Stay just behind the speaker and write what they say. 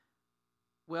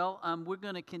We're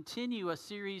going to continue a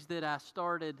series that I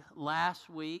started last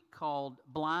week called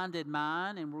Blinded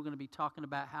Mind, and we're going to be talking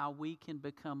about how we can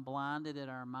become blinded in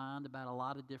our mind about a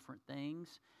lot of different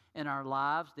things in our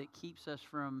lives that keeps us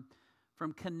from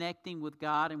connecting with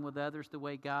God and with others the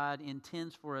way God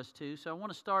intends for us to. So I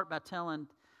want to start by telling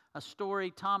a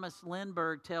story. Thomas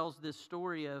Lindbergh tells this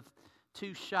story of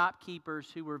two shopkeepers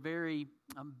who were very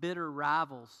bitter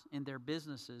rivals in their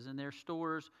businesses, and their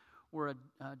stores were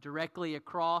directly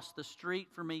across the street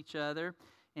from each other,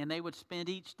 and they would spend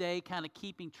each day kind of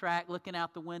keeping track, looking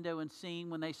out the window and seeing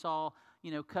when they saw,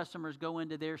 customers go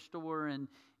into their store and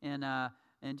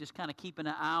just kind of keeping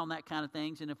an eye on that kind of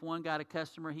things. And if one got a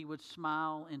customer, he would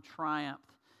smile in triumph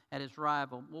at his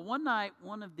rival. Well, one night,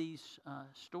 one of these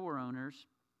store owners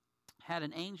had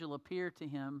an angel appear to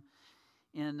him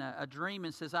in a dream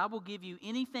and says, "I will give you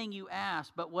anything you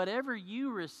ask, but whatever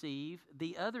you receive,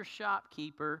 the other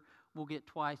shopkeeper will get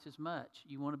twice as much.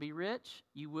 You want to be rich?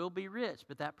 You will be rich,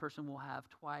 but that person will have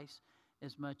twice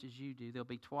as much as you do. They'll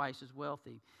be twice as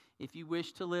wealthy. If you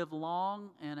wish to live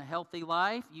long and a healthy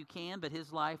life, you can, but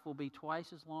his life will be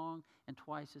twice as long and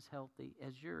twice as healthy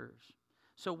as yours.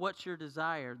 So what's your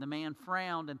desire?" The man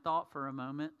frowned and thought for a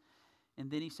moment, and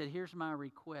then he said, "Here's my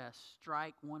request.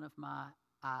 Strike one of my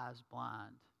eyes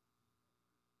blind."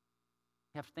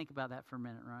 You have to think about that for a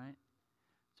minute, right?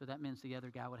 So that means the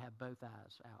other guy would have both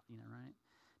eyes out, right?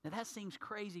 Now that seems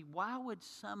crazy. Why would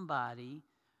somebody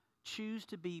choose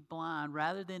to be blind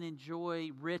rather than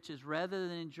enjoy riches, rather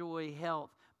than enjoy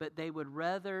health, but they would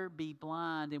rather be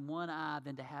blind in one eye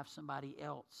than to have somebody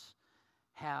else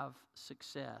have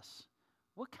success?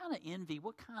 What kind of envy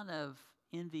or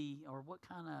what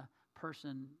kind of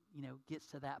person,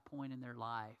 gets to that point in their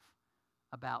life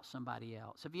about somebody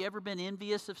else? Have you ever been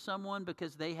envious of someone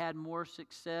because they had more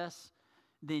success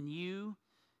than you,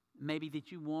 maybe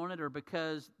that you wanted, or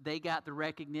because they got the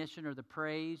recognition or the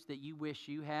praise that you wish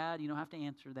you had? You don't have to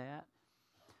answer that.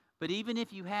 But even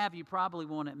if you have, you probably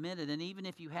won't admit it. And even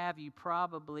if you have, it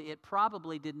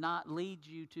probably did not lead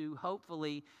you to,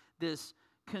 hopefully, this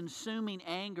consuming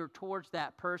anger towards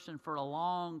that person for a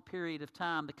long period of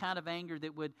time, the kind of anger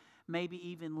that would maybe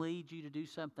even lead you to do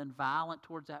something violent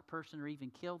towards that person or even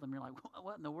kill them. You're like,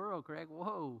 what in the world, Greg?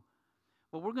 Whoa.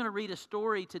 Well, we're going to read a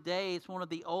story today. It's one of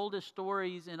the oldest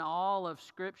stories in all of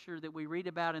Scripture that we read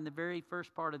about in the very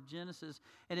first part of Genesis,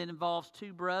 and it involves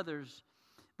two brothers,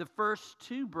 the first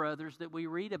two brothers that we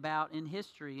read about in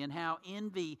history, and how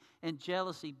envy and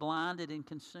jealousy blinded and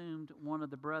consumed one of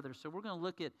the brothers. So we're going to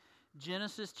look at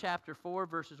Genesis chapter 4,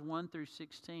 verses 1 through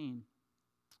 16.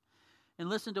 And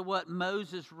listen to what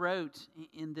Moses wrote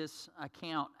in this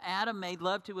account. "Adam made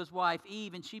love to his wife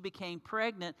Eve, and she became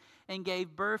pregnant and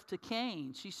gave birth to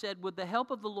Cain. She said, 'With the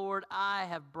help of the Lord, I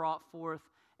have brought forth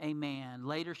a man.'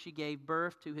 Later she gave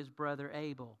birth to his brother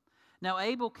Abel. Now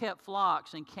Abel kept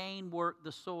flocks, and Cain worked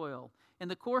the soil. In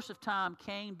the course of time,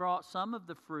 Cain brought some of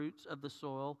the fruits of the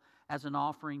soil as an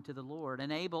offering to the Lord.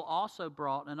 And Abel also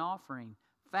brought an offering,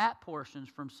 fat portions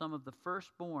from some of the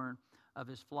firstborn of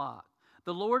his flock.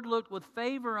 The Lord looked with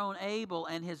favor on Abel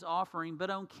and his offering,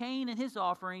 but on Cain and his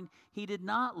offering he did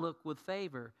not look with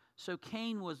favor. So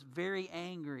Cain was very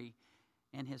angry,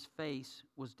 and his face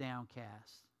was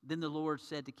downcast. Then the Lord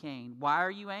said to Cain, 'Why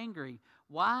are you angry?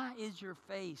 Why is your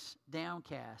face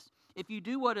downcast? If you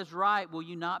do what is right, will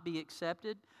you not be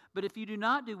accepted? But if you do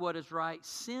not do what is right,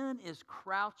 sin is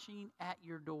crouching at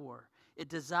your door. It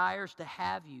desires to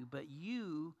have you, but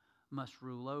you must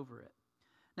rule over it.'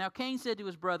 Now Cain said to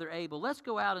his brother Abel, 'Let's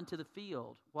go out into the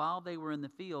field.' While they were in the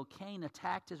field, Cain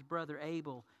attacked his brother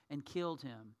Abel and killed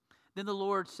him. Then the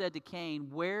Lord said to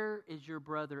Cain, 'Where is your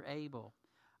brother Abel?'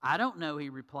 'I don't know,' he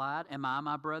replied. 'Am I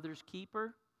my brother's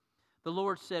keeper?' The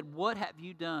Lord said, 'What have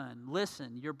you done?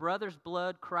 Listen, your brother's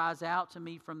blood cries out to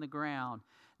me from the ground.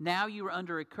 Now you are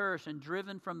under a curse and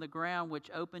driven from the ground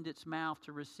which opened its mouth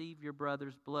to receive your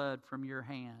brother's blood from your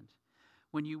hand.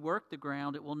 When you work the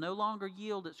ground, it will no longer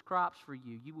yield its crops for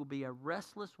you. You will be a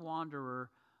restless wanderer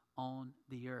on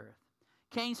the earth.'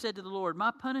 Cain said to the Lord,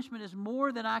 'My punishment is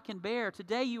more than I can bear.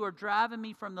 Today you are driving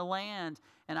me from the land,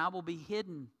 and I will be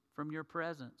hidden from your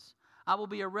presence. I will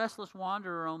be a restless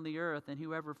wanderer on the earth, and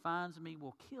whoever finds me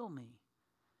will kill me.'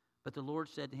 But the Lord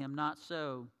said to him, 'Not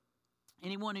so.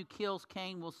 Anyone who kills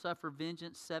Cain will suffer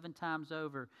vengeance 7 times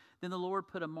over.' Then the Lord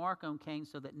put a mark on Cain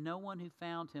so that no one who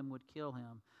found him would kill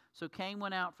him. So Cain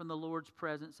went out from the Lord's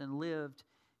presence and lived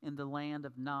in the land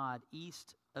of Nod,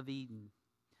 east of Eden.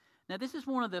 Now, this is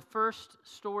one of the first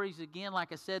stories, again,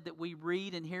 like I said, that we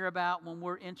read and hear about when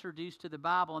we're introduced to the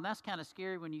Bible. And that's kind of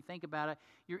scary when you think about it.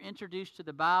 You're introduced to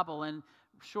the Bible, and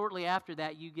shortly after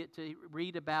that, you get to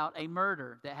read about a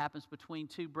murder that happens between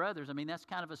two brothers. I mean, that's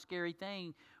kind of a scary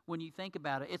thing when you think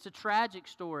about it. It's a tragic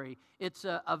story. It's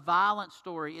a violent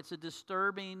story. It's a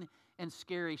disturbing and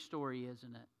scary story,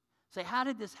 isn't it? Say, how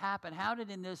did this happen? How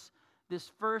did in this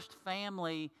first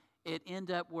family it end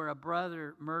up where a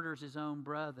brother murders his own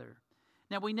brother?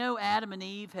 Now, we know Adam and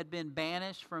Eve had been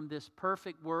banished from this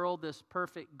perfect world, this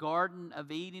perfect Garden of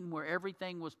Eden where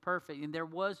everything was perfect and there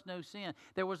was no sin.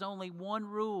 There was only one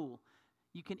rule.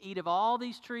 You can eat of all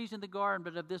these trees in the garden,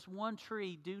 but of this one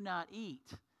tree do not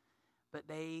eat. But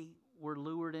they were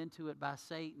lured into it by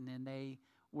Satan, and they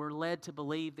were led to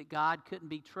believe that God couldn't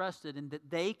be trusted and that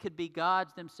they could be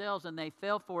gods themselves, and they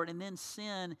fell for it. And then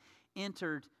sin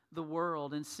entered the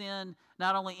world. And sin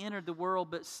not only entered the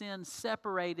world, but sin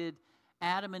separated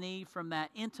Adam and Eve from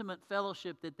that intimate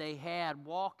fellowship that they had,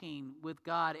 walking with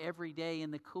God every day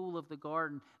in the cool of the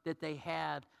garden that they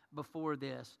had before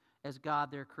this as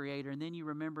God their creator. And then you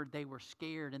remembered they were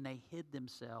scared and they hid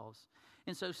themselves.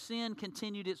 And so sin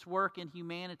continued its work in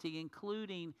humanity,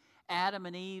 including Adam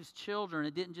and Eve's children.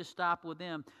 It didn't just stop with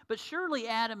them. But surely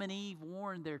Adam and Eve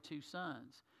warned their two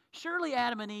sons. Surely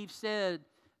Adam and Eve said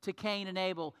to Cain and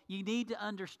Abel, you need to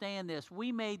understand this.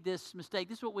 We made this mistake.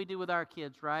 This is what we do with our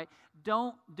kids, right?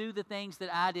 Don't do the things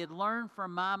that I did. Learn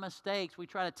from my mistakes. We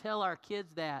try to tell our kids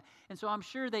that. And so I'm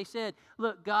sure they said,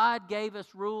 look, God gave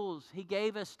us rules. He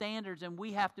gave us standards, and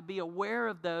we have to be aware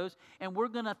of those. And we're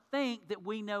going to think that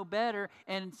we know better,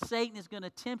 and Satan is going to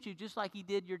tempt you just like he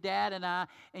did your dad and I,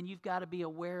 and you've got to be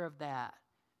aware of that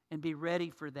and be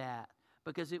ready for that,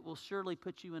 because it will surely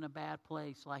put you in a bad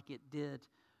place like it did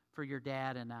for your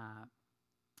dad and I.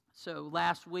 So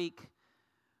last week,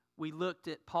 we looked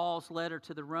at Paul's letter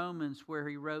to the Romans where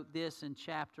he wrote this in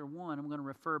chapter 1. I'm going to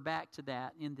refer back to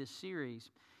that in this series.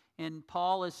 And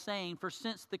Paul is saying, for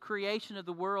since the creation of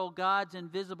the world, God's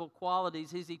invisible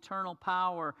qualities, His eternal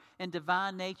power and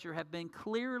divine nature have been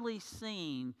clearly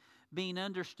seen, being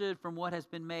understood from what has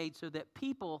been made, so that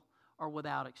people are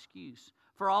without excuse.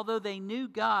 For although they knew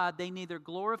God, they neither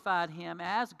glorified Him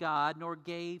as God nor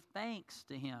gave thanks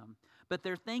to Him. But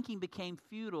their thinking became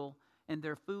futile, and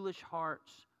their foolish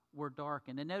hearts were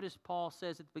darkened. And notice Paul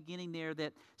says at the beginning there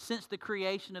that since the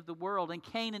creation of the world, and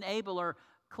Cain and Abel are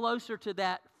closer to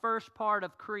that first part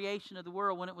of creation of the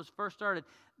world when it was first started,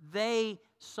 they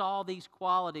saw these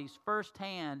qualities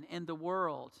firsthand in the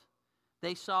world.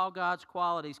 They saw God's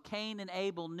qualities. Cain and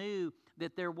Abel knew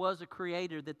that there was a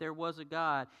creator, that there was a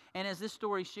God. And as this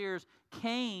story shares,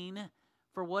 Cain,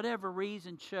 for whatever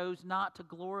reason, chose not to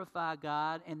glorify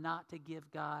God and not to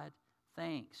give God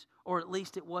thanks. Or at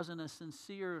least it wasn't a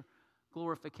sincere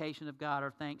glorification of God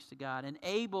or thanks to God. And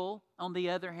Abel, on the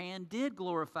other hand, did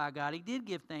glorify God. He did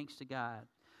give thanks to God.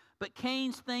 But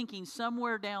Cain's thinking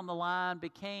somewhere down the line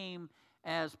became,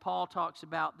 as Paul talks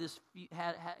about, this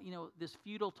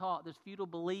futile thought, this futile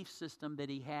belief system that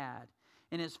he had.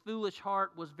 And his foolish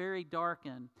heart was very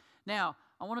darkened. Now,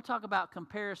 I want to talk about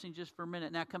comparison just for a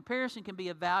minute. Now, comparison can be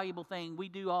a valuable thing.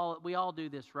 We all do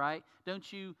this, right?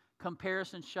 Don't you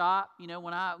comparison shop? You know,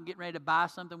 when I'm getting ready to buy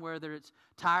something, whether it's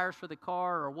tires for the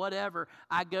car or whatever,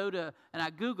 I go to and I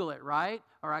Google it, right?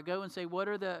 Or I go and say, what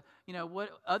are the,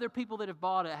 what other people that have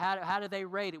bought it? How do they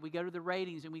rate it? We go to the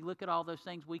ratings and we look at all those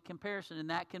things. We comparison, and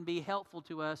that can be helpful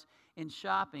to us in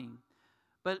shopping.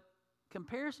 But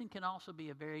comparison can also be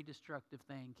a very destructive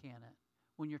thing, can it?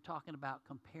 When you're talking about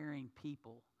comparing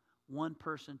people, one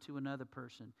person to another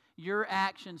person. Your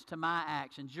actions to my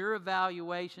actions, your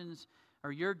evaluations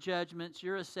or your judgments,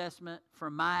 your assessment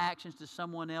from my actions to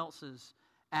someone else's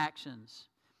actions.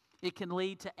 It can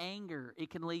lead to anger. It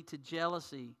can lead to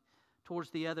jealousy towards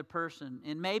the other person.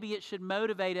 And maybe it should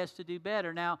motivate us to do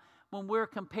better. Now, when we're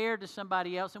compared to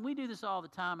somebody else, and we do this all the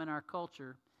time in our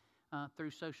culture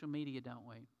through social media, don't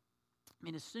we? I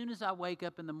mean, as soon as I wake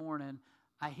up in the morning,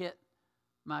 I hit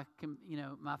my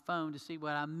phone to see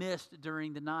what I missed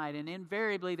during the night. And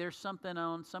invariably, there's something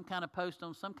on, some kind of post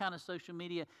on some kind of social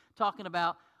media talking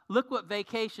about, look what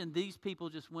vacation these people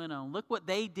just went on. Look what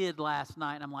they did last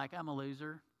night. And I'm like, I'm a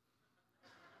loser.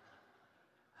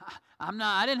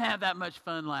 I didn't have that much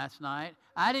fun last night.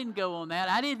 I didn't go on that.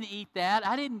 I didn't eat that.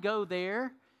 I didn't go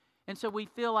there. And so we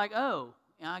feel like, oh,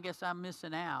 I guess I'm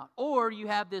missing out. Or you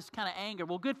have this kind of anger.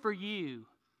 Well, good for you.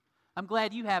 I'm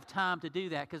glad you have time to do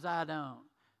that because I don't.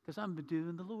 Because I'm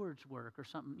doing the Lord's work or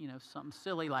something, something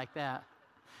silly like that.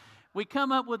 We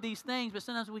come up with these things, but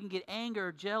sometimes we can get anger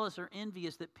or jealous or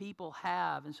envious that people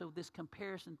have. And so this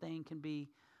comparison thing can be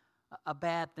a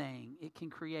bad thing. It can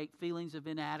create feelings of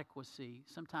inadequacy,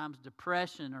 sometimes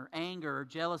depression or anger or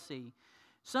jealousy.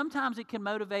 Sometimes it can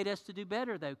motivate us to do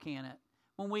better, though, can it?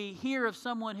 When we hear of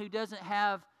someone who doesn't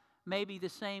have maybe the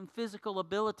same physical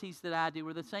abilities that I do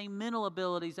or the same mental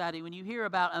abilities I do, when you hear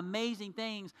about amazing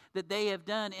things that they have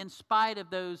done in spite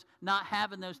of those not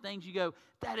having those things, you go,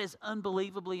 that is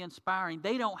unbelievably inspiring.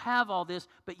 They don't have all this,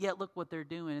 but yet look what they're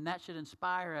doing. And that should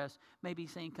inspire us, maybe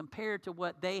saying, compared to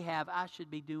what they have, I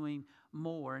should be doing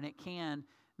more. And it can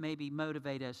maybe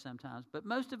motivate us sometimes. But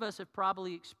most of us have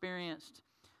probably experienced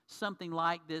something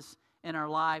like this in our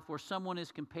life where someone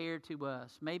is compared to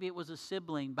us. Maybe it was a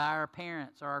sibling by our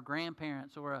parents or our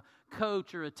grandparents or a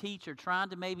coach or a teacher trying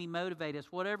to maybe motivate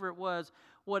us. Whatever it was,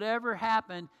 whatever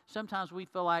happened, sometimes we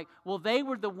feel like, well, they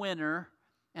were the winner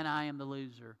and I am the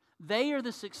loser. They are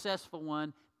the successful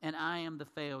one and I am the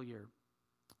failure.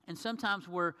 And sometimes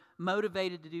we're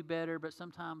motivated to do better, but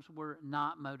sometimes we're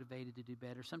not motivated to do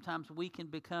better. Sometimes we can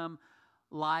become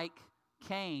like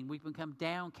Cain. We can become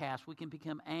downcast. We can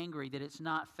become angry that it's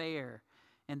not fair.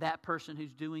 And that person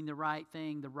who's doing the right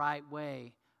thing the right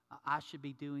way, I should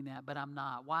be doing that, but I'm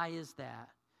not. Why is that?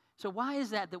 So why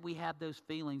is that we have those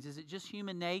feelings? Is it just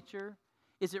human nature?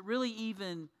 Is it really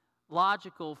even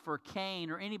logical for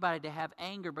Cain or anybody to have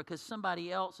anger because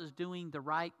somebody else is doing the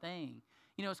right thing?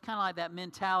 You know, it's kind of like that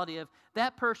mentality of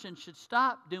that person should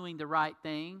stop doing the right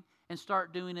thing and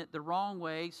start doing it the wrong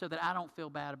way so that I don't feel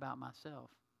bad about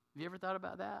myself. Have you ever thought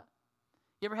about that?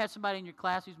 You ever had somebody in your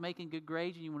class who's making good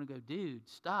grades and you want to go, dude,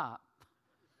 stop.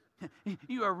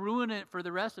 You are ruining it for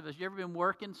the rest of us. You ever been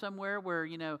working somewhere where,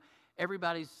 you know,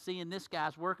 everybody's seeing this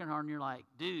guy's working hard and you're like,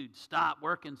 dude, stop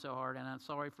working so hard. And I'm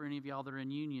sorry for any of y'all that are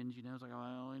in unions. You know, it's like,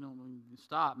 well, you know,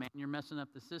 stop, man. You're messing up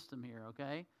the system here,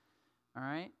 okay? All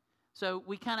right? So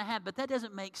we kind of had, but that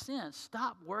doesn't make sense.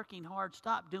 Stop working hard.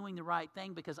 Stop doing the right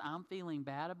thing because I'm feeling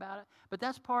bad about it. But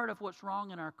that's part of what's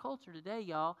wrong in our culture today,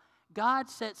 y'all. God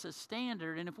sets a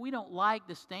standard, and if we don't like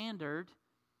the standard,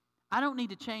 I don't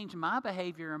need to change my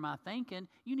behavior or my thinking.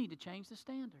 You need to change the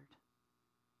standard.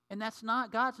 And that's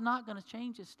not, God's not going to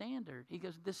change His standard. He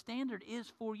goes, the standard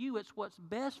is for you. It's what's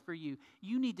best for you.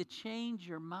 You need to change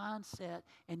your mindset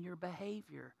and your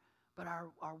behavior. But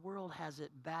our world has it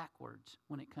backwards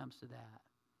when it comes to that.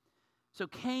 So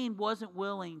Cain wasn't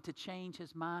willing to change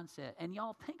his mindset. And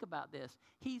y'all think about this.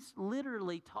 He's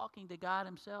literally talking to God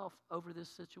himself over this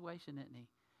situation, isn't he?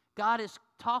 God is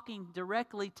talking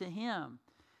directly to him.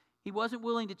 He wasn't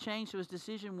willing to change, so his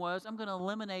decision was, I'm going to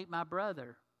eliminate my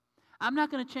brother. I'm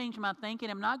not going to change my thinking.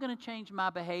 I'm not going to change my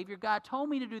behavior. God told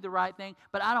me to do the right thing,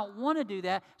 but I don't want to do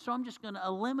that, so I'm just going to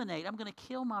eliminate. I'm going to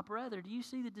kill my brother. Do you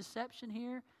see the deception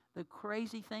here? The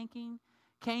crazy thinking?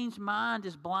 Cain's mind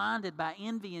is blinded by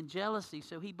envy and jealousy,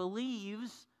 so he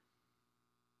believes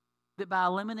that by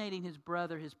eliminating his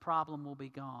brother, his problem will be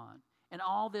gone. And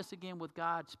all this, again, with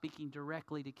God speaking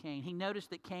directly to Cain. He noticed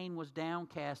that Cain was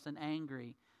downcast and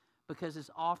angry because his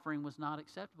offering was not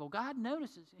acceptable. God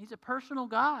notices. He's a personal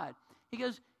God. He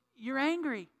goes, you're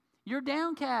angry. You're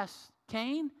downcast,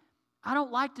 Cain. I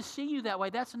don't like to see you that way.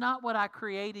 That's not what I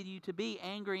created you to be,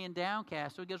 angry and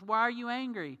downcast. So he goes, why are you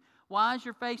angry? Why is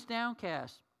your face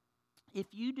downcast? If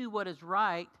you do what is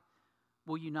right,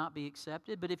 will you not be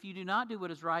accepted? But if you do not do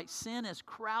what is right, sin is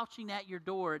crouching at your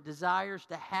door. It desires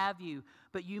to have you,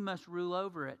 but you must rule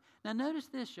over it. Now notice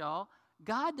this, y'all.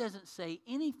 God doesn't say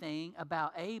anything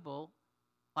about Abel.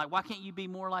 Like, why can't you be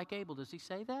more like Abel? Does he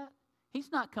say that?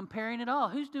 He's not comparing at all.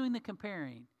 Who's doing the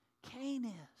comparing? Cain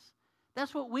is.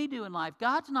 That's what we do in life.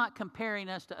 God's not comparing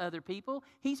us to other people.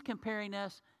 He's comparing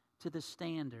us to the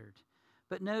standard.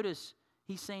 But notice,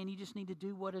 he's saying you just need to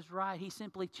do what is right. He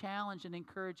simply challenged and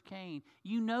encouraged Cain.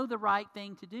 You know the right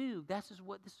thing to do. This is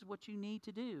what you need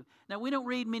to do. Now, we don't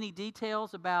read many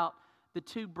details about the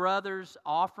two brothers'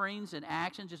 offerings and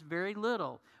actions, just very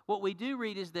little. What we do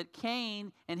read is that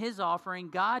Cain and his offering,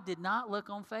 God did not look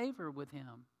on favor with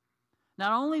him.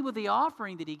 Not only with the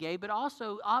offering that he gave, but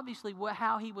also, obviously,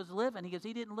 how he was living. He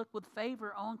didn't look with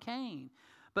favor on Cain.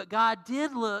 But God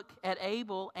did look at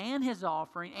Abel and his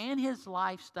offering and his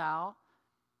lifestyle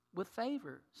with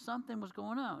favor. Something was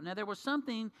going on. Now, there was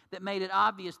something that made it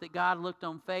obvious that God looked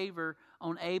on favor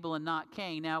on Abel and not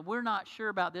Cain. Now, we're not sure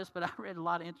about this, but I read a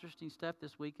lot of interesting stuff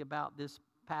this week about this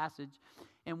passage.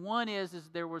 And one is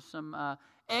there were some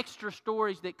extra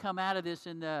stories that come out of this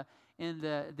in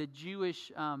the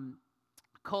Jewish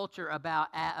culture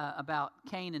about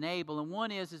Cain and Abel, and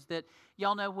one is that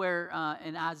y'all know where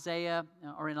in Isaiah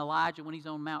or in Elijah when he's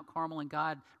on Mount Carmel and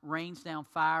God rains down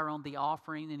fire on the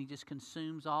offering and he just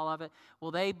consumes all of it.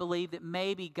 Well, they believe that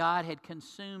maybe God had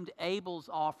consumed Abel's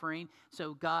offering,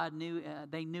 so God knew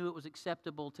they knew it was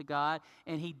acceptable to God,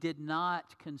 and He did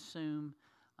not consume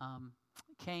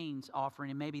Cain's offering,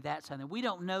 and maybe that's something. We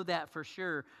don't know that for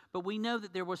sure, but we know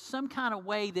that there was some kind of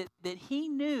way that He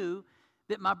knew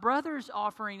that my brother's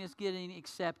offering is getting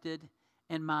accepted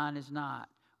and mine is not.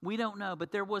 We don't know,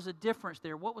 but there was a difference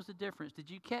there. What was the difference? Did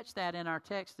you catch that in our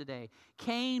text today?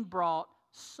 Cain brought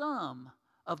some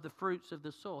of the fruits of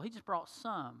the soil. He just brought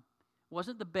some. It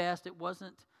wasn't the best. It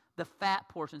wasn't the fat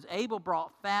portions. Abel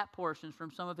brought fat portions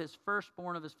from some of his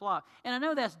firstborn of his flock. And I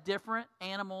know that's different.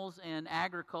 Animals and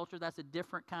agriculture, that's a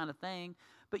different kind of thing.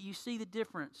 But you see the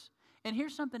difference. And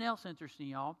here's something else interesting,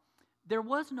 y'all. There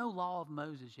was no law of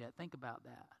Moses yet. Think about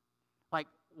that. Like,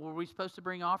 were we supposed to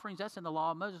bring offerings? That's in the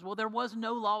law of Moses. Well, there was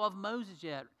no law of Moses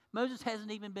yet. Moses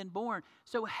hasn't even been born.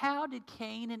 So how did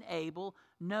Cain and Abel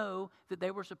know that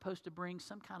they were supposed to bring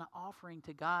some kind of offering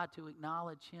to God to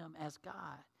acknowledge Him as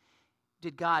God?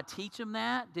 Did God teach them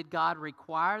that? Did God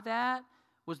require that?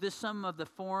 Was this some of the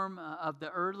form of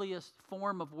the earliest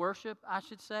form of worship, I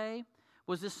should say?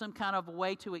 Was this some kind of a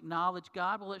way to acknowledge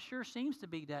God? Well, it sure seems to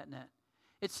be, doesn't it?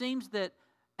 It seems that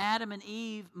Adam and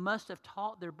Eve must have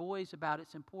taught their boys about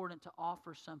it's important to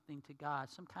offer something to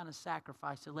God, some kind of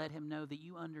sacrifice to let Him know that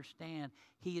you understand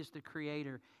He is the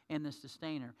creator and the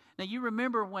sustainer. Now, you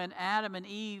remember when Adam and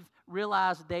Eve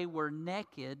realized they were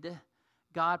naked,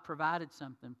 God provided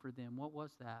something for them. What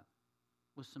was that?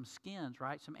 It was some skins,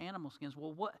 right? Some animal skins.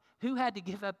 Well, who had to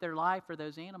give up their life for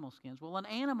those animal skins? Well, an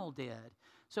animal did.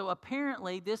 So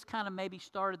apparently this kind of maybe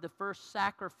started the first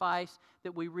sacrifice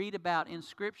that we read about in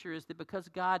Scripture, is that because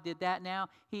God did that now,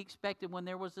 He expected when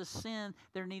there was a sin,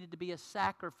 there needed to be a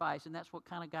sacrifice, and that's what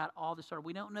kind of got all this started.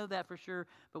 We don't know that for sure,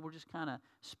 but we're just kind of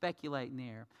speculating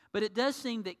there. But it does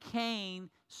seem that Cain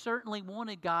certainly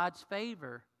wanted God's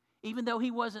favor. Even though he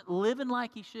wasn't living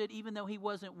like he should, even though he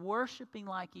wasn't worshiping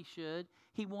like he should,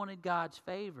 he wanted God's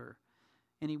favor,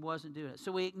 and he wasn't doing it.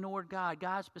 So he ignored God.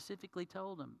 God specifically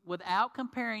told him, without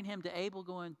comparing him to Abel,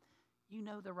 going, you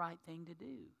know the right thing to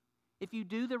do. If you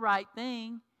do the right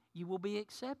thing, you will be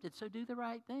accepted, so do the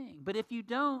right thing. But if you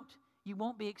don't, you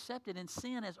won't be accepted, and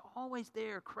sin is always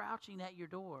there crouching at your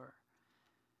door.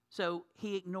 So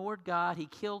he ignored God, he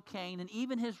killed Cain, and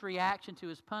even his reaction to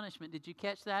his punishment, did you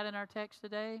catch that in our text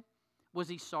today? Was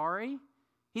he sorry?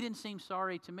 He didn't seem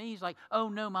sorry to me. He's like, oh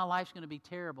no, my life's going to be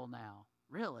terrible now.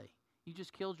 Really? You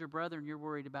just killed your brother and you're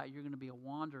worried about you're going to be a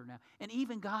wanderer now. And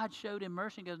even God showed him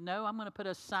mercy and goes, no, I'm going to put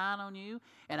a sign on you.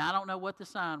 And I don't know what the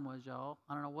sign was, y'all.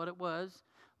 I don't know what it was.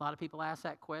 A lot of people ask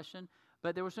that question.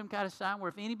 But there was some kind of sign where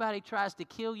if anybody tries to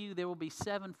kill you, there will be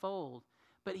sevenfold.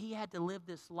 But he had to live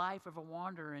this life of a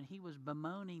wanderer, and he was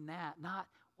bemoaning that. Not,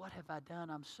 what have I done?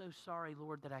 I'm so sorry,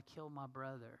 Lord, that I killed my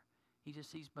brother.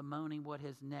 He's bemoaning what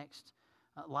his next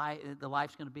the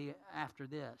life's going to be after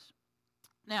this.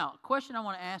 Now, a question I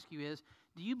want to ask you is,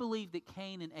 do you believe that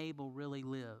Cain and Abel really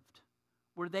lived?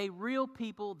 Were they real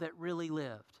people that really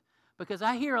lived? Because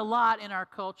I hear a lot in our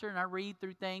culture, and I read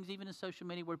through things, even in social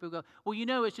media, where people go, well, you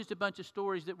know, it's just a bunch of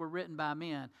stories that were written by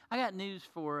men. I got news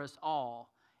for us all.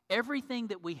 Everything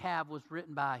that we have was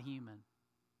written by a human.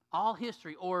 All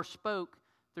history, or spoke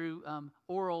through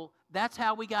oral, that's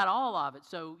how we got all of it.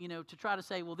 So, you know, to try to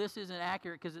say, well, this isn't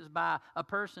accurate because it's by a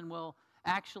person, well,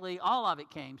 actually, all of it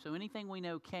came. So anything we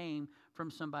know came from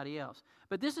somebody else.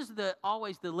 But this is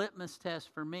always the litmus test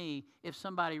for me, if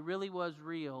somebody really was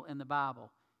real in the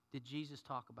Bible. Did Jesus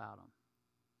talk about them?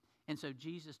 And so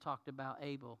Jesus talked about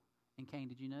Abel and Cain.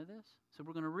 Did you know this? So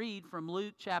we're going to read from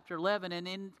Luke chapter 11. And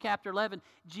in chapter 11,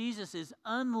 Jesus is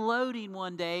unloading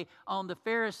one day on the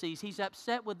Pharisees. He's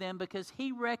upset with them because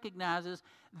he recognizes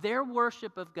their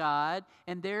worship of God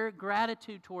and their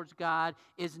gratitude towards God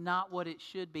is not what it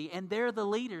should be. And they're the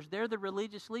leaders. They're the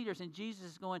religious leaders. And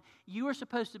Jesus is going, you are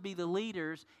supposed to be the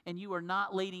leaders, and you are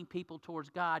not leading people towards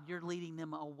God. You're leading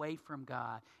them away from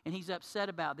God. And he's upset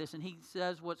about this. And he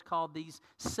says what's called these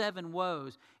 7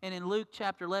 woes. And in Luke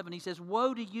chapter 11, he says,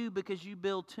 woe to you because you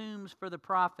build tombs for the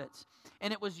prophets.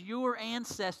 And it was your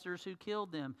ancestors who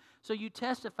killed them. So you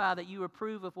testify that you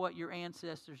approve of what your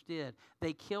ancestors did.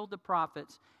 They killed the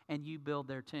prophets, and you build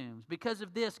their tombs. Because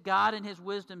of this, God in His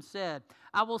wisdom said,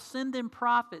 I will send them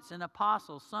prophets and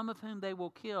apostles, some of whom they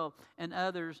will kill, and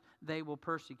others they will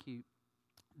persecute.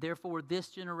 Therefore, this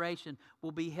generation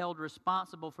will be held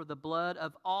responsible for the blood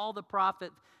of all the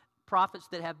prophets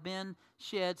that have been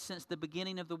shed since the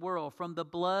beginning of the world, from the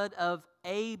blood of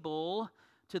Abel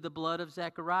to the blood of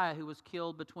Zechariah, who was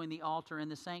killed between the altar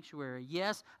and the sanctuary.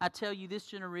 Yes, I tell you, this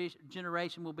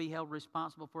generation will be held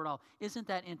responsible for it all. Isn't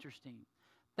that interesting?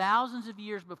 Thousands of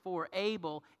years before,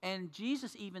 Abel, and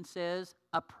Jesus even says,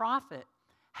 a prophet.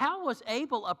 How was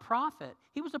Abel a prophet?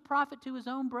 He was a prophet to his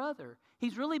own brother.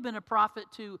 He's really been a prophet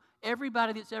to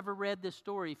everybody that's ever read this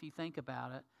story, if you think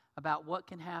about it, about what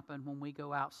can happen when we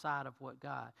go outside of what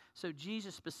God. So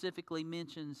Jesus specifically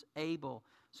mentions Abel,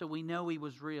 so we know he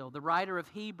was real. The writer of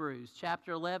Hebrews,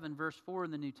 chapter 11, verse 4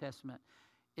 in the New Testament,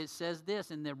 it says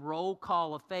this in the roll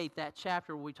call of faith, that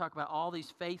chapter where we talk about all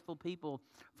these faithful people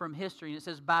from history. And it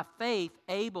says, by faith,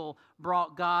 Abel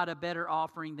brought God a better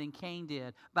offering than Cain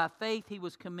did. By faith, he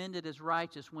was commended as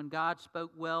righteous when God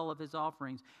spoke well of his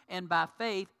offerings. And by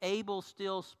faith, Abel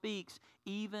still speaks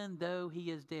even though he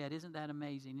is dead. Isn't that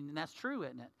amazing? And that's true,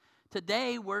 isn't it?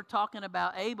 Today, we're talking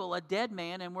about Abel, a dead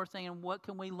man, and we're saying, what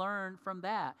can we learn from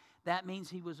that? That means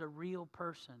he was a real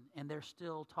person, and they're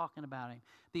still talking about him.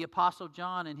 The Apostle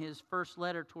John, in his first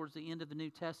letter towards the end of the New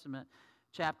Testament,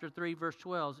 chapter 3, verse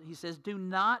 12, he says, do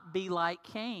not be like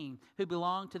Cain, who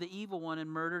belonged to the evil one and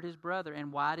murdered his brother.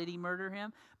 And why did he murder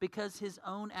him? Because his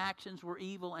own actions were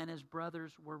evil and his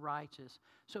brothers were righteous.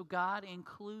 So God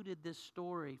included this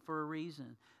story for a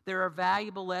reason. There are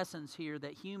valuable lessons here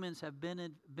that humans have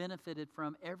benefited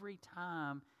from every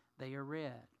time they are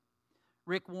read.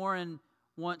 Rick Warren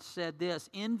once said this,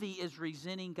 envy is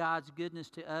resenting God's goodness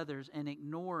to others and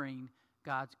ignoring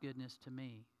God's goodness to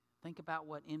me. Think about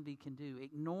what envy can do.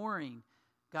 Ignoring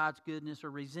God's goodness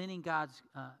or resenting God's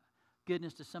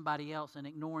goodness to somebody else and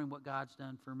ignoring what God's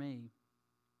done for me.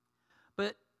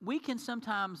 But we can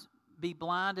sometimes be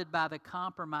blinded by the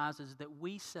compromises that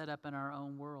we set up in our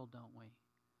own world, don't we?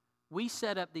 We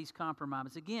set up these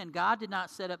compromises. Again, God did not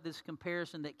set up this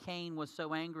comparison that Cain was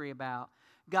so angry about.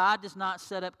 God does not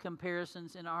set up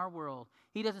comparisons in our world.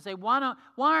 He doesn't say, why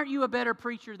aren't you a better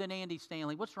preacher than Andy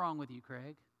Stanley? What's wrong with you,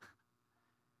 Craig?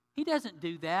 He doesn't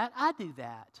do that. I do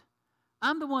that.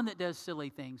 I'm the one that does silly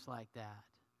things like that.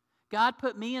 God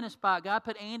put me in a spot. God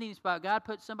put Andy in a spot. God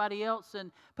put somebody else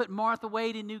and put Martha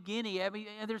Wade in New Guinea. I mean,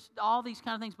 there's all these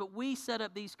kind of things, but we set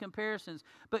up these comparisons.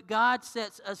 But God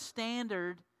sets a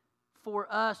standard for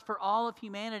us, for all of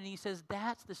humanity. He says,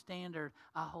 that's the standard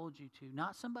I hold you to.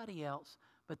 Not somebody else,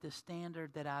 but the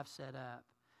standard that I've set up.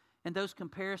 And those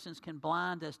comparisons can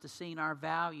blind us to seeing our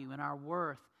value and our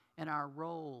worth and our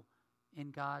role in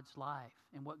God's life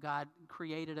and what God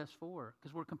created us for,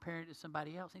 because we're comparing it to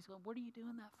somebody else. And he's going, what are you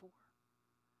doing that for?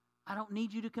 I don't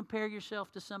need you to compare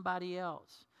yourself to somebody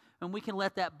else. And we can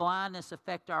let that blindness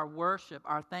affect our worship,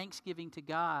 our thanksgiving to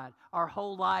God, our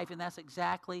whole life, and that's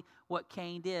exactly what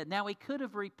Cain did. Now, he could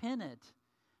have repented,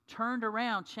 turned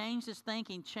around, changed his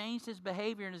thinking, changed his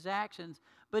behavior and his actions,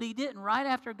 but he didn't. Right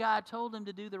after God told him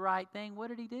to do the right thing, what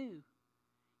did he do?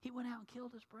 He went out and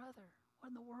killed his brother. What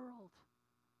in the world?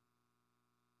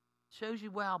 Shows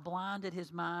you how blinded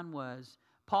his mind was.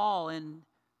 Paul, in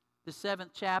the 7th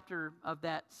chapter of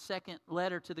that second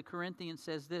letter to the Corinthians,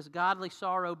 says this, godly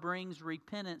sorrow brings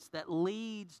repentance that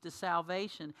leads to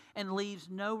salvation and leaves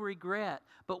no regret,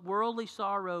 but worldly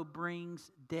sorrow brings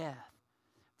death.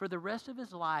 For the rest of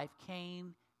his life,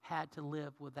 Cain had to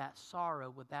live with that sorrow,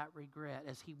 with that regret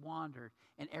as he wandered.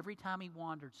 And every time he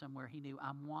wandered somewhere, he knew,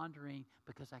 I'm wandering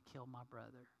because I killed my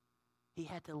brother. He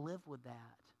had to live with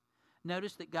that.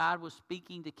 Notice that God was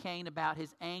speaking to Cain about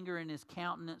his anger and his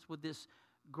countenance with this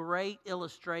great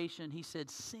illustration. He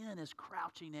said, sin is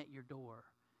crouching at your door.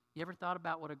 You ever thought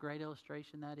about what a great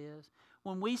illustration that is?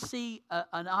 When we see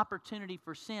an opportunity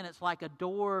for sin, it's like a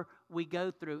door we go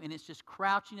through, and it's just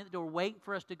crouching at the door, waiting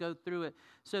for us to go through it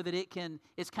so that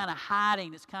it's kind of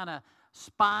hiding, it's kind of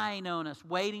spying on us,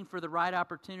 waiting for the right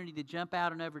opportunity to jump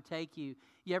out and overtake you.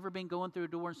 You ever been going through a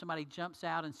door and somebody jumps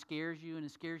out and scares you, and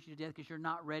it scares you to death because you're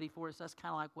not ready for it? So that's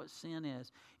kind of like what sin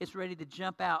is. It's ready to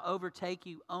jump out, overtake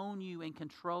you, own you, and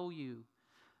control you.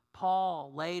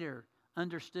 Paul later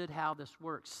understood how this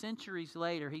works. Centuries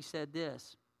later, he said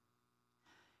this.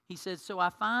 He said, so I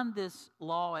find this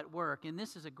law at work, and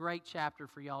this is a great chapter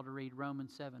for y'all to read,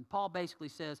 Romans 7. Paul basically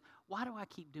says, why do I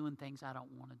keep doing things I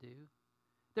don't want to do?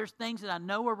 There's things that I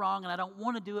know are wrong and I don't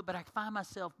want to do it, but I find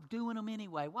myself doing them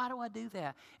anyway. Why do I do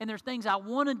that? And there's things I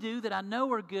want to do that I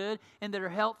know are good and that are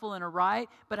helpful and are right,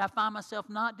 but I find myself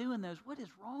not doing those. What is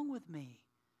wrong with me?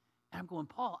 And I'm going,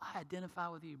 Paul, I identify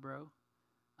with you, bro.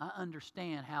 I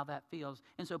understand how that feels.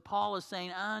 And so Paul is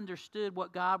saying, I understood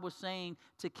what God was saying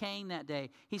to Cain that day.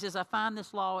 He says, I find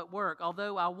this law at work.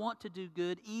 Although I want to do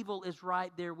good, evil is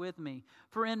right there with me.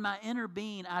 For in my inner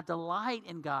being, I delight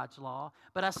in God's law,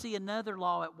 but I see another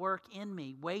law at work in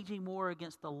me, waging war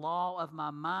against the law of my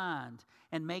mind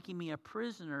and making me a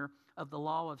prisoner of the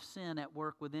law of sin at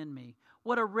work within me.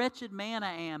 What a wretched man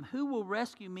I am. Who will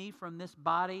rescue me from this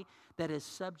body that is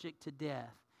subject to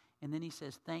death? And then he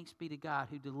says, thanks be to God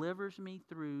who delivers me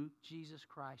through Jesus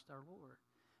Christ our Lord.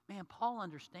 Man, Paul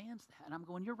understands that. And I'm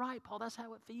going, you're right, Paul, that's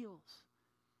how it feels.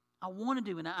 I want to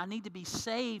do, and I need to be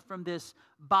saved from this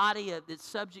body that's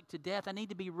subject to death. I need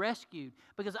to be rescued.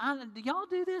 Because do y'all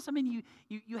do this? I mean,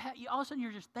 you all of a sudden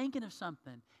you're just thinking of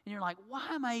something. And you're like, why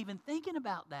am I even thinking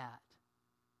about that?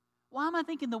 Why am I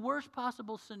thinking the worst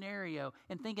possible scenario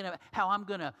and thinking of how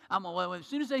well, as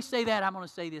soon as they say that, I'm going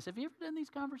to say this. Have you ever done these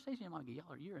conversations? I'm like,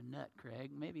 you're a nut,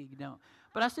 Craig. Maybe you don't.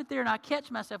 But I sit there and I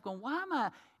catch myself going, why am I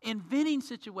inventing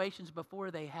situations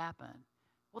before they happen?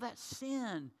 Well, that's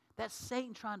sin. That's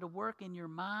Satan trying to work in your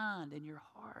mind and your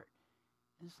heart.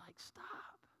 And it's like, stop.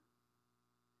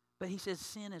 But he says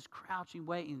sin is crouching,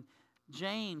 waiting.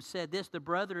 James said this, the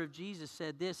brother of Jesus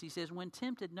said this. He says, when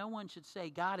tempted, no one should say,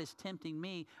 God is tempting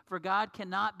me. For God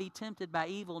cannot be tempted by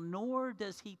evil, nor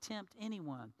does he tempt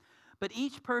anyone. But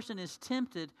each person is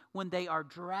tempted when they are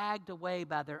dragged away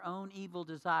by their own evil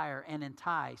desire and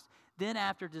enticed. Then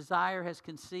after desire has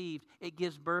conceived, it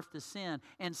gives birth to sin.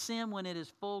 And sin, when it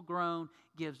is full grown,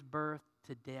 gives birth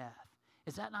to death.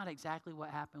 Is that not exactly what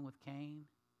happened with Cain?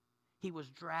 He was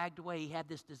dragged away. He had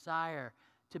this desire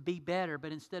to be better,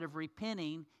 but instead of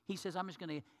repenting, he says,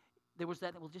 there was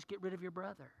that, we'll just get rid of your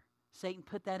brother. Satan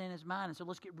put that in his mind and said,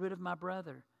 let's get rid of my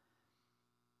brother.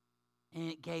 And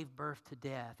it gave birth to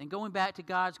death. And going back to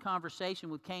God's conversation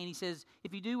with Cain, he says,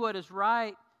 if you do what is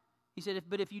right, he said,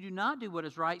 but if you do not do what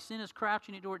is right, sin is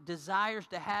crouching at the door, it desires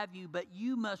to have you, but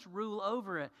you must rule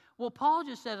over it. Well, Paul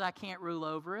just says, I can't rule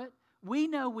over it. We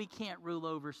know we can't rule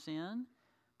over sin.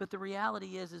 But the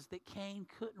reality is that Cain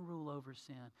couldn't rule over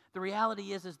sin. The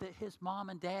reality is that his mom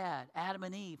and dad, Adam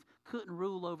and Eve, couldn't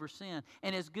rule over sin.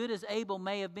 And as good as Abel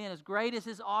may have been, as great as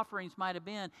his offerings might have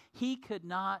been, he could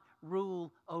not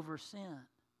rule over sin.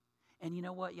 And you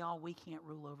know what, y'all? We can't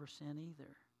rule over sin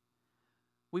either.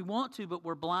 We want to, but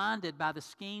we're blinded by the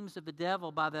schemes of the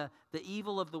devil, by the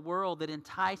evil of the world that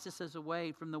entices us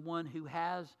away from the one who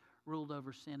has ruled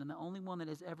over sin. And the only one that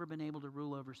has ever been able to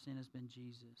rule over sin has been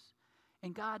Jesus.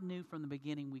 And God knew from the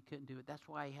beginning we couldn't do it. That's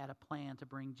why he had a plan to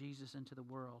bring Jesus into the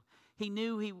world. He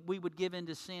knew we would give in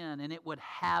to sin and it would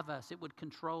have us. It would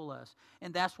control us.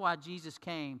 And that's why Jesus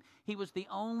came. He was the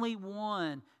only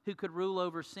one who could rule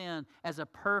over sin as a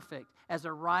perfect, as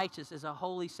a righteous, as a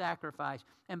holy sacrifice.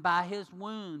 And by his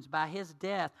wounds, by his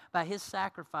death, by his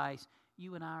sacrifice,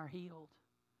 you and I are healed.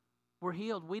 We're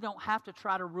healed. We don't have to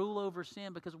try to rule over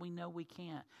sin because we know we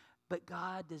can't. But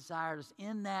God desired us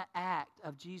in that act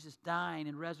of Jesus dying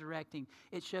and resurrecting.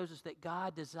 It shows us that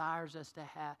God desires us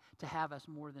to have us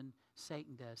more than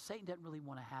Satan does. Satan doesn't really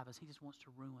want to have us. He just wants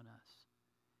to ruin us.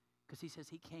 Because he says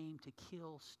he came to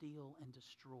kill, steal, and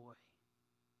destroy.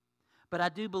 But I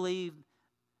do believe,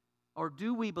 or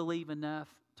do we believe enough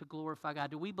to glorify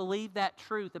God? Do we believe that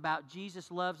truth about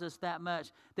Jesus loves us that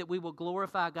much that we will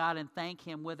glorify God and thank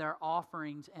him with our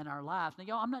offerings and our lives? Now,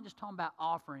 y'all, I'm not just talking about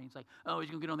offerings like, oh, he's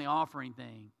going to get on the offering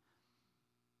thing.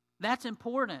 That's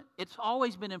important. It's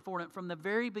always been important from the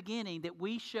very beginning that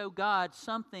we show God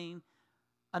something,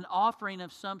 an offering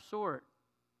of some sort.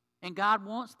 And God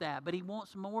wants that, but he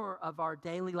wants more of our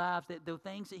daily lives, that the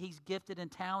things that he's gifted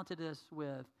and talented us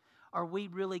with. Are we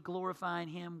really glorifying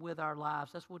him with our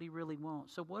lives? That's what he really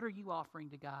wants. So what are you offering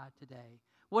to God today?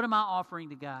 What am I offering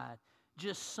to God?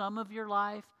 Just some of your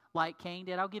life, like Cain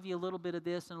did? I'll give you a little bit of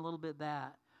this and a little bit of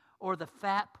that. Or the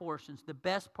fat portions, the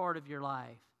best part of your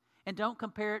life. And don't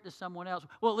compare it to someone else.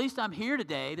 Well, at least I'm here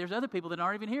today. There's other people that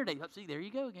aren't even here today. See, there you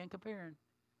go again, comparing.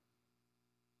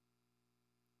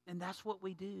 And that's what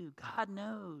we do. God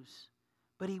knows.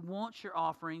 But he wants your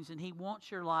offerings and he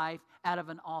wants your life out of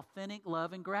an authentic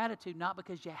love and gratitude, not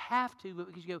because you have to, but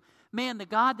because you go, man, the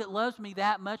God that loves me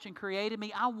that much and created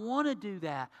me, I want to do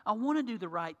that. I want to do the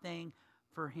right thing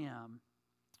for him.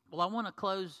 Well, I want to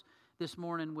close this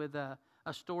morning with a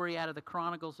story out of the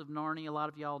Chronicles of Narnia. A lot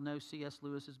of y'all know C.S.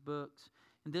 Lewis's books.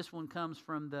 And this one comes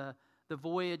from the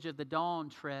Voyage of the Dawn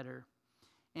Treader.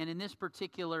 And in this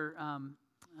particular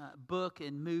book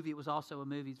and movie, it was also a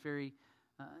movie, it's very...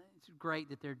 it's great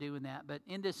that they're doing that. But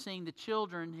in this scene, the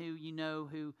children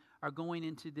who are going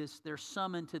into this, they're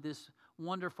summoned to this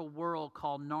wonderful world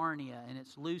called Narnia. And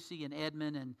it's Lucy and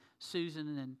Edmund and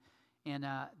Susan. And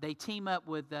they team up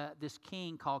with this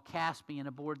king called Caspian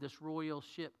aboard this royal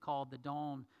ship called the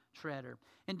Dawn Treader.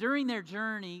 And during their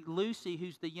journey, Lucy,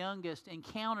 who's the youngest,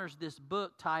 encounters this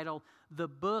book titled The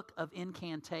Book of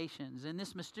Incantations. And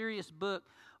this mysterious book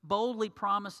boldly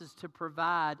promises to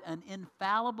provide an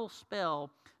infallible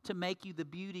spell to make you the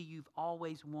beauty you've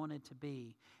always wanted to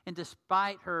be. And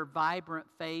despite her vibrant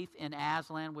faith in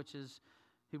Aslan,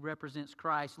 who represents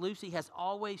Christ, Lucy has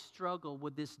always struggled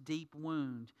with this deep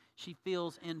wound. She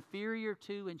feels inferior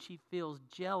to and she feels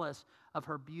jealous of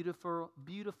her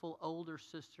beautiful older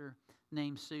sister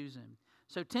named Susan.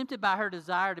 So tempted by her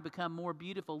desire to become more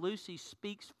beautiful, Lucy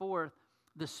speaks forth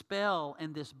the spell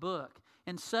in this book.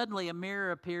 And suddenly a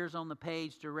mirror appears on the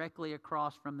page directly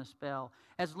across from the spell.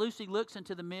 As Lucy looks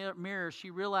into the mirror, she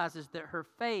realizes that her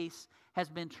face has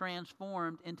been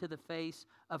transformed into the face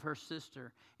of her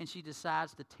sister. And she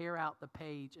decides to tear out the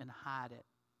page and hide it.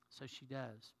 So she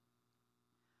does.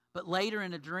 But later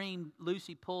in a dream,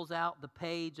 Lucy pulls out the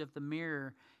page of the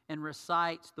mirror and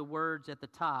recites the words at the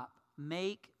top.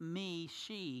 Make me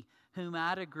she whom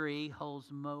I'd agree holds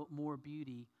more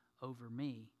beauty over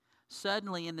me.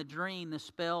 Suddenly in the dream, the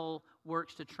spell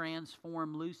works to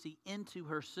transform Lucy into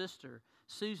her sister,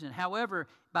 Susan. However,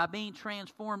 by being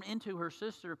transformed into her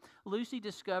sister, Lucy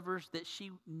discovers that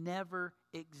she never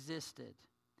existed.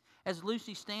 As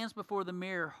Lucy stands before the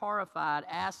mirror, horrified,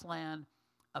 Aslan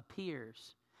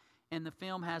appears. And the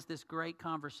film has this great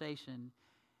conversation.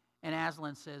 And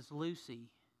Aslan says, Lucy,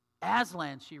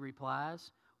 Aslan, she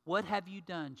replies, what have you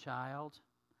done, child?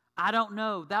 I don't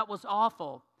know. That was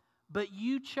awful. But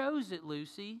you chose it,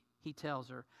 Lucy, he tells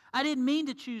her. I didn't mean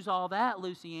to choose all that,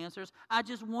 Lucy answers. I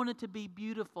just wanted to be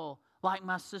beautiful like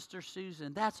my sister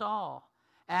Susan. That's all.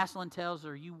 Aslan tells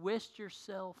her, you wished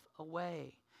yourself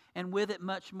away. And with it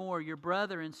much more. Your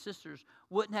brother and sisters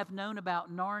wouldn't have known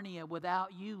about Narnia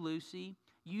without you, Lucy.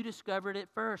 You discovered it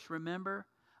first, remember?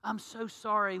 I'm so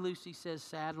sorry, Lucy says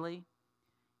sadly.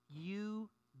 You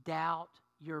doubt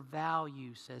your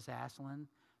value, says Aslan.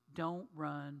 Don't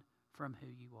run from who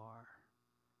you are.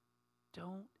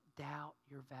 Don't doubt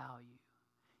your value.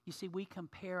 You see, we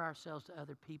compare ourselves to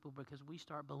other people because we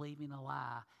start believing a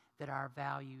lie that our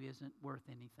value isn't worth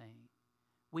anything.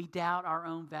 We doubt our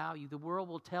own value. The world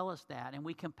will tell us that, and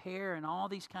we compare and all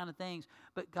these kind of things.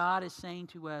 But God is saying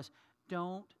to us,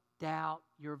 don't doubt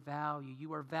your value.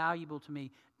 You are valuable to me.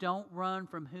 Don't run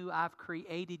from who I've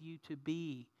created you to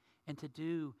be and to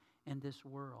do in this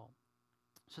world.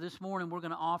 So this morning we're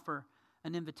going to offer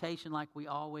an invitation like we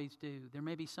always do. There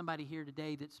may be somebody here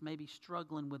today that's maybe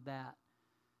struggling with that.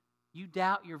 You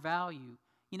doubt your value.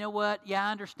 You know what? Yeah,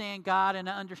 I understand God and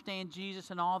I understand Jesus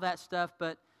and all that stuff,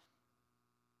 but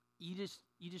you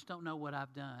just don't know what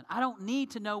I've done. I don't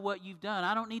need to know what you've done.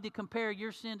 I don't need to compare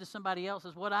your sin to somebody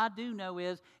else's. What I do know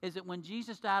is that when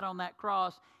Jesus died on that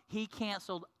cross, He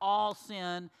canceled all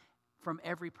sin from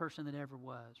every person that ever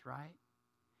was, right?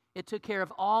 It took care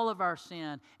of all of our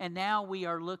sin, and now we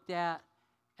are looked at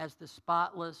as the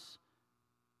spotless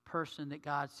person that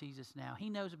God sees us now. He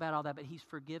knows about all that, but He's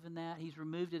forgiven that. He's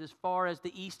removed it as far as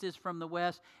the east is from the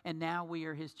west, and now we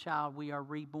are His child. We are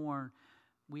reborn.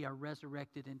 We are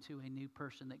resurrected into a new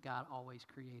person that God always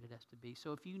created us to be.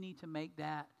 So if you need to make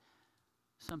that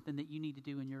something that you need to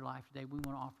do in your life today, we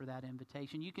want to offer that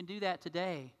invitation. You can do that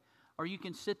today, or you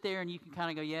can sit there and you can kind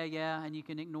of go, yeah, and you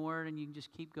can ignore it and you can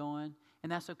just keep going.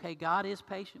 And that's okay. God is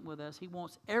patient with us. He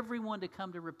wants everyone to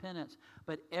come to repentance.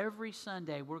 But every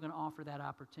Sunday, we're going to offer that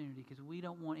opportunity because we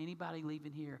don't want anybody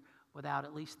leaving here without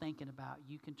at least thinking about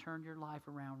you can turn your life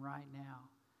around right now.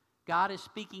 God is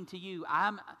speaking to you.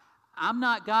 I'm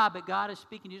not God, but God is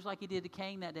speaking just like He did to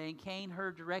Cain that day. And Cain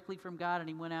heard directly from God, and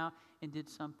he went out and did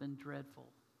something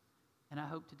dreadful. And I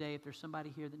hope today, if there's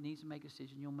somebody here that needs to make a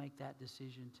decision, you'll make that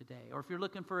decision today. Or if you're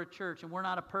looking for a church, and we're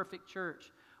not a perfect church,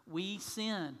 we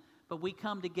sin. But we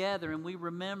come together and we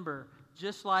remember,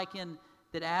 just like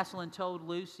that Aslan told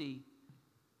Lucy,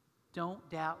 don't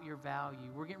doubt your value.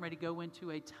 We're getting ready to go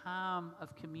into a time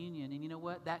of communion. And you know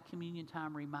what? That communion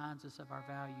time reminds us of our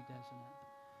value, doesn't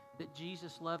it? That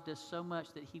Jesus loved us so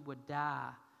much that He would die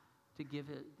He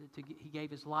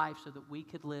gave His life so that we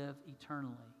could live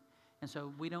eternally. And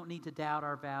so we don't need to doubt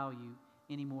our value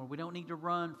anymore. We don't need to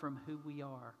run from who we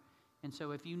are. And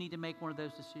so if you need to make one of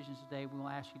those decisions today, we'll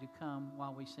ask you to come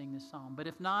while we sing this song. But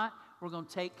if not, we're going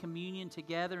to take communion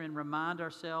together and remind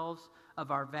ourselves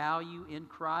of our value in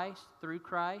Christ, through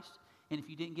Christ. And if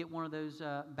you didn't get one of those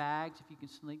bags, if you can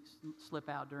slip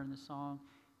out during the song,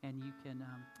 and you can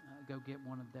go get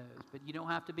one of those. But you don't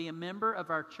have to be a member of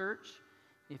our church.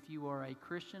 If you are a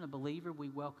Christian, a believer, we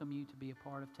welcome you to be a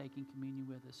part of taking communion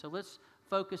with us. So let's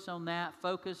focus on that.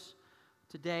 Focus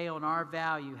today on our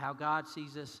value, how God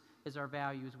sees us as our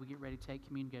value as we get ready to take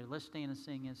communion together. Let's stand and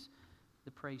sing as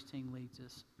the praise team leads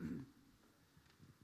us.